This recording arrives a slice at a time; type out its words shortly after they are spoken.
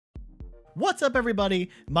What's up, everybody?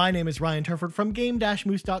 My name is Ryan Turford from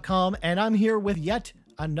Game-Moose.com, and I'm here with yet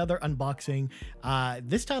another unboxing.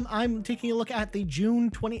 This time I'm taking a look at the June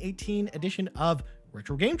 2018 edition of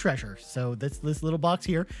Retro Game Treasure. So this little box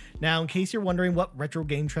here. Now, in case you're wondering what Retro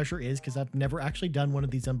Game Treasure is, because I've never actually done one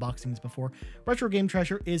of these unboxings before, Retro Game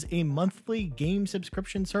Treasure is a monthly game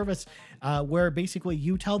subscription service where basically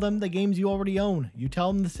you tell them the games you already own. You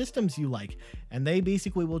tell them the systems you like, and they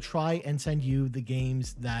basically will try and send you the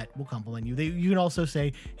games that will complement you. You can also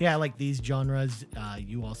say, hey, I like these genres.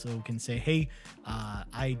 You also can say, hey,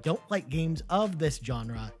 I don't like games of this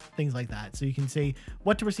genre, things like that. So you can say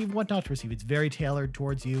what to receive and what not to receive. It's very tailored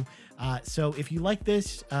towards you. So if you like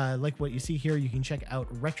this, like what you see here, you can check out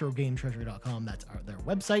retrogametreasure.com. That's their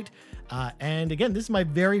website. And again, this is my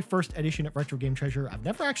very first edition of Retro Game Treasure. I've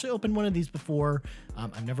never actually opened one of these before.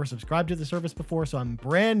 I've never subscribed to the service before, so I'm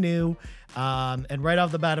brand new. And right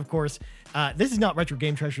off the bat, of course, this is not Retro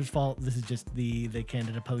Game Treasure's fault. This is just the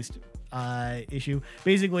Canada Post issue.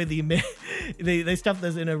 Basically, they stuffed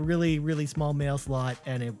this in a really small mail slot,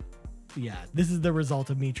 and this is the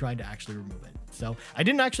result of me trying to actually remove it. So I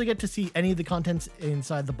didn't actually get to see any of the contents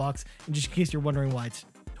inside the box. And just in case you're wondering why it's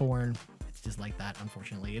torn, it's just like that,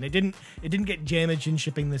 unfortunately. And it didn't get damaged in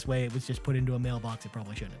shipping this way. It was just put into a mailbox. It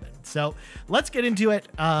probably shouldn't have been. So let's get into it.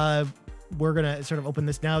 We're gonna sort of open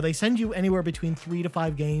this now. They send you anywhere between 3 to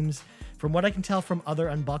 5 games. From what I can tell from other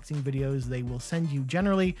unboxing videos, they will send you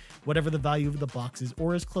generally whatever the value of the box is,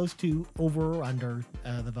 or as close to over or under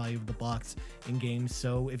the value of the box in games.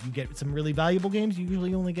 So if you get some really valuable games, you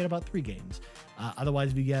usually only get about 3 games.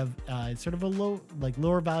 Otherwise, if you have sort of a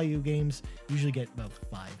lower value games, you usually get about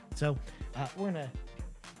 5. So we're gonna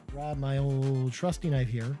grab my old trusty knife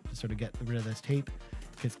here to sort of get rid of this tape,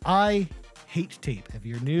 because I hate tape. If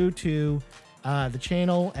you're new to the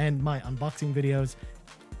channel and my unboxing videos,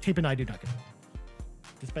 tape and I do not get along,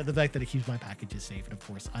 despite the fact that it keeps my packages safe. And of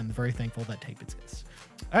course, I'm very thankful that tape exists.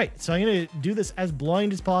 All right, so I'm going to do this as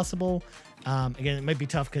blind as possible. Again, it might be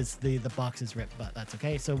tough because the box is ripped, but that's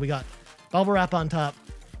okay. So we got bubble wrap on top.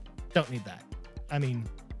 Don't need that. I mean,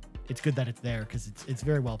 it's good that it's there because it's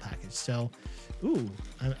very well packaged. So, ooh,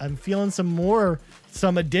 I'm feeling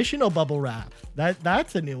some additional bubble wrap.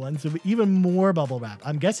 That's a new one. So even more bubble wrap.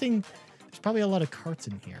 I'm guessing there's probably a lot of carts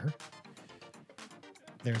in here.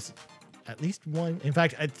 There's at least one. In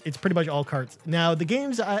fact, it's pretty much all carts. Now, the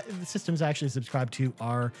games, the systems I actually subscribe to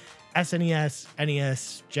are SNES,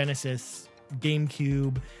 NES, Genesis,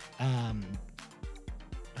 GameCube, and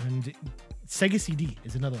Sega CD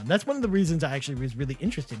is another one. That's one of the reasons I actually was really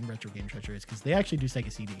interested in Retro Game Treasure, is because they actually do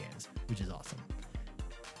Sega CD games, which is awesome.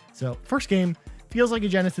 So first game feels like a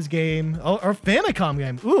Genesis game or Famicom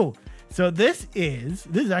game. Ooh. So this is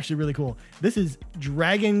actually really cool. This is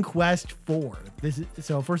Dragon Quest IV.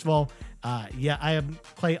 So first of all, yeah, I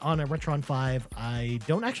play on a Retron 5. I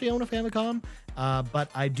don't actually own a Famicom,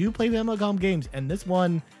 but I do play Famicom games, and this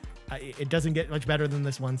one, it doesn't get much better than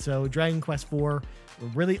this one. So Dragon Quest IV, a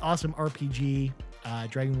really awesome RPG.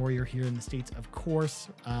 Dragon Warrior here in the States, of course.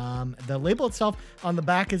 The label itself on the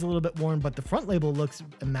back is a little bit worn, but the front label looks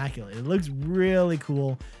immaculate. It looks really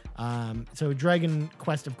cool. So Dragon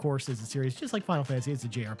Quest, of course, is a series just like Final Fantasy. It's a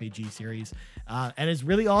JRPG series, and it's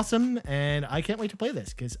really awesome, and I can't wait to play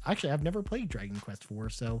this, because actually I've never played Dragon Quest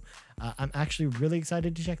IV, so I'm actually really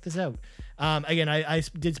excited to check this out. Again, I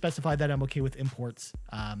did specify that I'm okay with imports,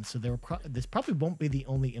 so this probably won't be the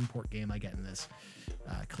only import game I get in this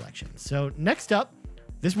collection. So next up,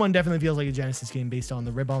 this one definitely feels like a Genesis game based on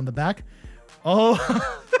the rib on the back. Oh,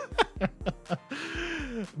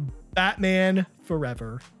 Batman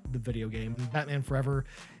Forever, the video game. Batman Forever,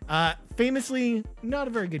 famously not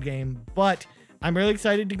a very good game, but I'm really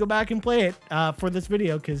excited to go back and play it for this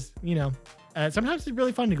video, because, you know, sometimes it's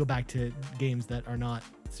really fun to go back to games that are not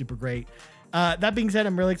super great. That being said,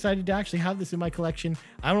 I'm really excited to actually have this in my collection.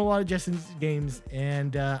 I own a lot of Justin's games,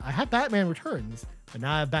 and I have Batman Returns, but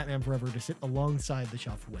now I have Batman Forever to sit alongside the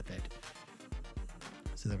shelf with it.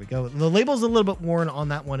 So there we go. The label's a little bit worn on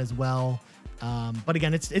that one as well. But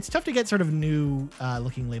again, it's tough to get sort of new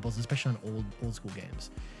looking labels, especially on old school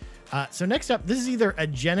games. So next up, this is either a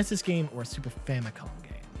Genesis game or a Super Famicom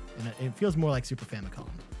game. And it feels more like Super Famicom.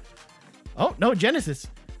 Oh, no, Genesis.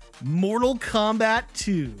 Mortal Kombat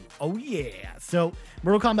 2. Oh, yeah. So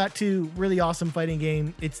Mortal Kombat 2, really awesome fighting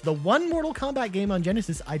game. It's the one Mortal Kombat game on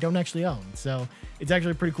Genesis I don't actually own. So it's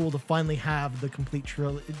actually pretty cool to finally have the complete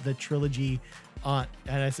trilogy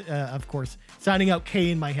and of course, signing out K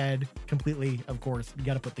in my head completely. Of course, you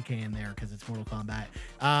got to put the K in there because it's Mortal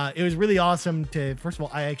Kombat. It was really awesome to, first of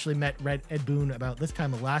all, I actually met Ed Boon about this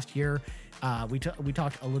time of last year, We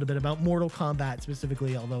talked a little bit about Mortal Kombat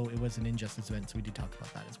specifically, although it was an Injustice event, so we did talk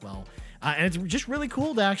about that as well. And it's just really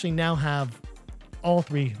cool to actually now have all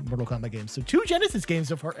 3 Mortal Kombat games. So 2 Genesis games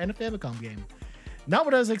so far and a Famicom game. Not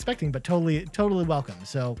what I was expecting, but totally welcome.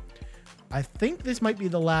 So I think this might be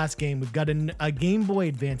the last game. We've got a Game Boy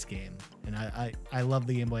Advance game, and I love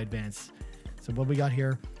the Game Boy Advance. So what we got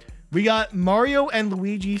here? We got Mario and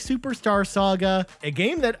Luigi Superstar Saga, a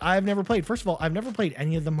game that I've never played. First of all, I've never played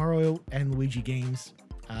any of the Mario and Luigi games.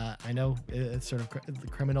 I know it's sort of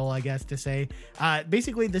criminal, I guess, to say.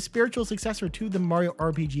 Basically, the spiritual successor to the Mario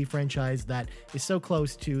RPG franchise that is so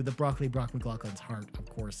close to the Brock McLaughlin's heart, of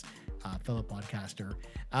course, fellow podcaster.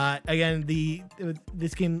 Again,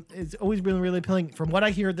 this game is always really appealing. From what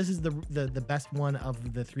I hear, this is the best one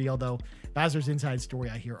of the 3, although Bowser's Inside Story,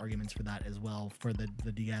 I hear arguments for that as well for the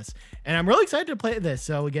DS. And I'm really excited to play this.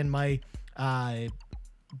 So again, my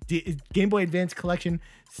Game Boy Advance collection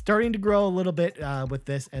starting to grow a little bit with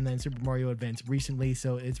this, and then Super Mario Advance recently.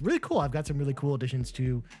 So it's really cool. I've got some really cool additions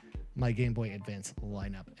to my Game Boy Advance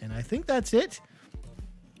lineup. And I think that's it.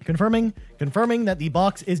 Confirming that the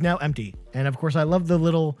box is now empty. And of course, I love the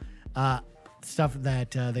little stuff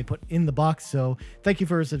that they put in the box. So thank you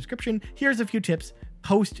for your subscription. Here's a few tips.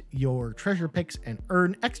 Post your treasure picks and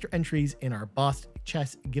earn extra entries in our Boss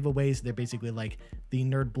Chess giveaways. They're basically like the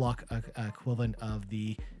Nerd Block equivalent of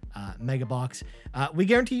the Mega Box. We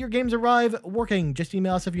guarantee your games arrive working. Just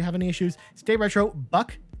email us if you have any issues. Stay retro,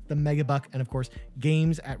 Buck, the Mega Buck, and of course,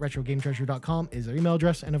 games@retrogametreasure.com is their email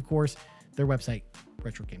address, and of course, their website,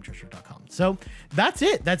 retrogametreasure.com. So that's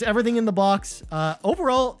it. That's everything in the box.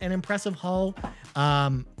 Overall, an impressive haul.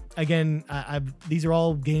 Again, these are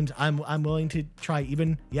all games I'm willing to try.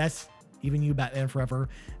 Even you, Batman Forever.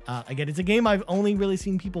 Again, it's a game I've only really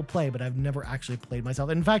seen people play, but I've never actually played myself.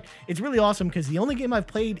 And in fact, it's really awesome because the only game I've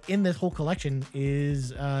played in this whole collection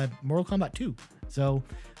is Mortal Kombat 2. So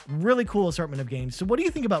really cool assortment of games. So what do you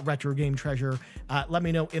think about Retro Game Treasure? Let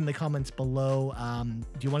me know in the comments below.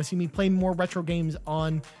 Do you want to see me play more retro games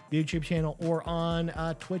on the YouTube channel or on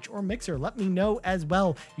Twitch or Mixer? Let me know as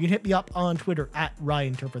well. You can hit me up on Twitter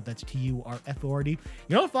 @RyanTurford. That's TURFORD. You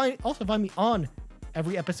can also find me on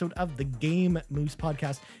every episode of the Game Moose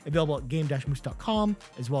podcast, available at game-moose.com,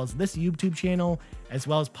 as well as this YouTube channel, as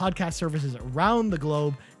well as podcast services around the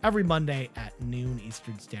globe every Monday at noon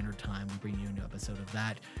Eastern Standard Time. We bring you a new episode of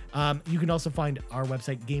that. You can also find our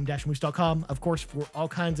website, game-moose.com, of course, for all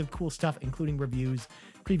kinds of cool stuff, including reviews,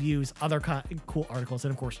 previews, other cool articles,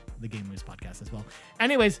 and of course, the Game Moose podcast as well.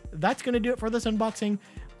 Anyways, that's going to do it for this unboxing.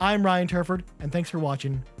 I'm Ryan Turford, and thanks for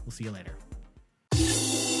watching. We'll see you later.